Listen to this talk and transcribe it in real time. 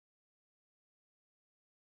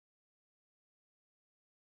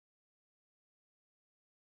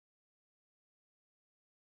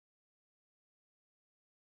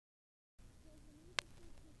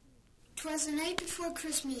'Twas the night before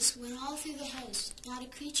Christmas, when all through the house not a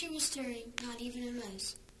creature was stirring, not even a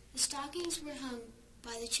mouse. The stockings were hung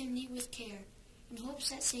by the chimney with care, in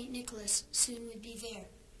hopes that St. Nicholas soon would be there.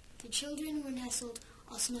 The children were nestled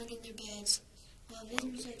all snug in their beds, while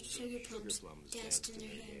visions of sugar plums danced in their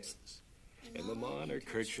hands. And Mamma in her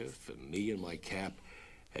kerchief and me in my cap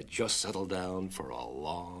had just settled down for a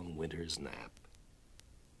long winter's nap.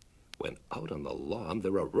 When out on the lawn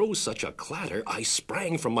there arose such a clatter, I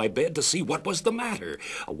sprang from my bed to see what was the matter.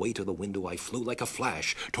 Away to the window I flew like a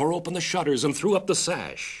flash, tore open the shutters and threw up the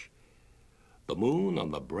sash. The moon on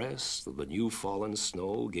the breast of the new-fallen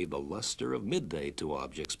snow gave the luster of midday to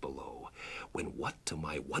objects below, when what to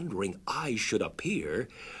my wondering eyes should appear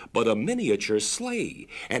but a miniature sleigh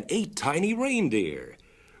and 8 tiny reindeer.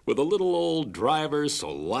 With a little old driver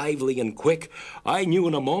so lively and quick, I knew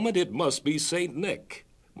in a moment it must be St. Nick.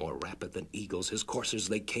 More rapid than eagles his coursers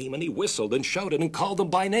they came, and he whistled and shouted and called them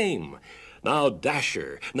by name. Now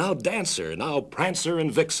Dasher, now Dancer, now Prancer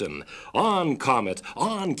and Vixen, on Comet,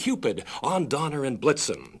 on Cupid, on Donner and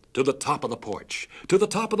Blitzen, to the top of the porch, to the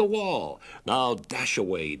top of the wall. Now dash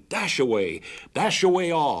away, dash away, dash away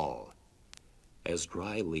all. As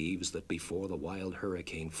dry leaves that before the wild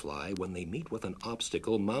hurricane fly, when they meet with an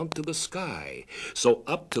obstacle, mount to the sky. So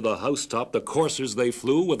up to the housetop the coursers they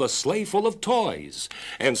flew, with a sleigh full of toys,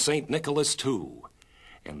 and St. Nicholas too.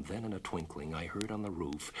 And then in a twinkling I heard on the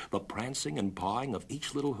roof the prancing and pawing of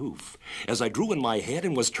each little hoof. As I drew in my head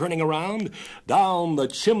and was turning around, down the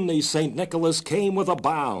chimney St. Nicholas came with a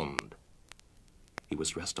bound. He was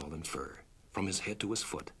dressed all in fur, from his head to his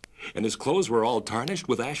foot, and his clothes were all tarnished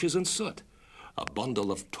with ashes and soot. A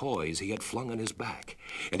bundle of toys he had flung on his back,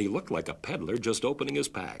 and he looked like a peddler just opening his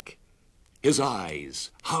pack. His eyes,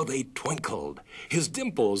 how they twinkled, his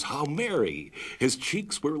dimples, how merry. His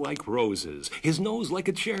cheeks were like roses, his nose like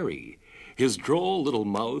a cherry. His droll little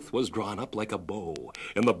mouth was drawn up like a bow,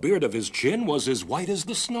 and the beard of his chin was as white as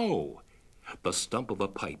the snow. The stump of a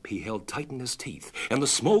pipe he held tight in his teeth, and the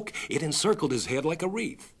smoke, it encircled his head like a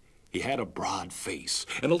wreath. He had a broad face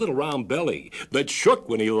and a little round belly that shook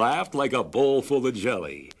when he laughed like a bowl full of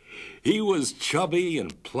jelly. He was chubby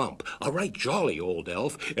and plump, a right jolly old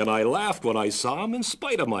elf, and I laughed when I saw him in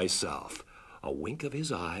spite of myself. A wink of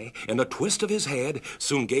his eye and a twist of his head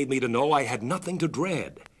soon gave me to know I had nothing to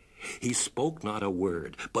dread. He spoke not a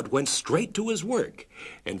word, but went straight to his work,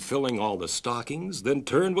 and filling all the stockings, then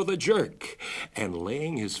turned with a jerk, and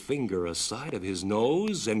laying his finger aside of his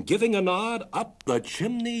nose, and giving a nod, up the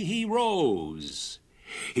chimney he rose.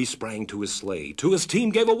 He sprang to his sleigh, to his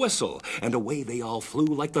team gave a whistle, and away they all flew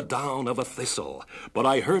like the down of a thistle. But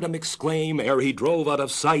I heard him exclaim, ere he drove out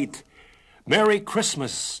of sight, "Merry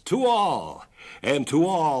Christmas to all, and to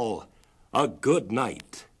all a good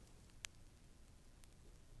night."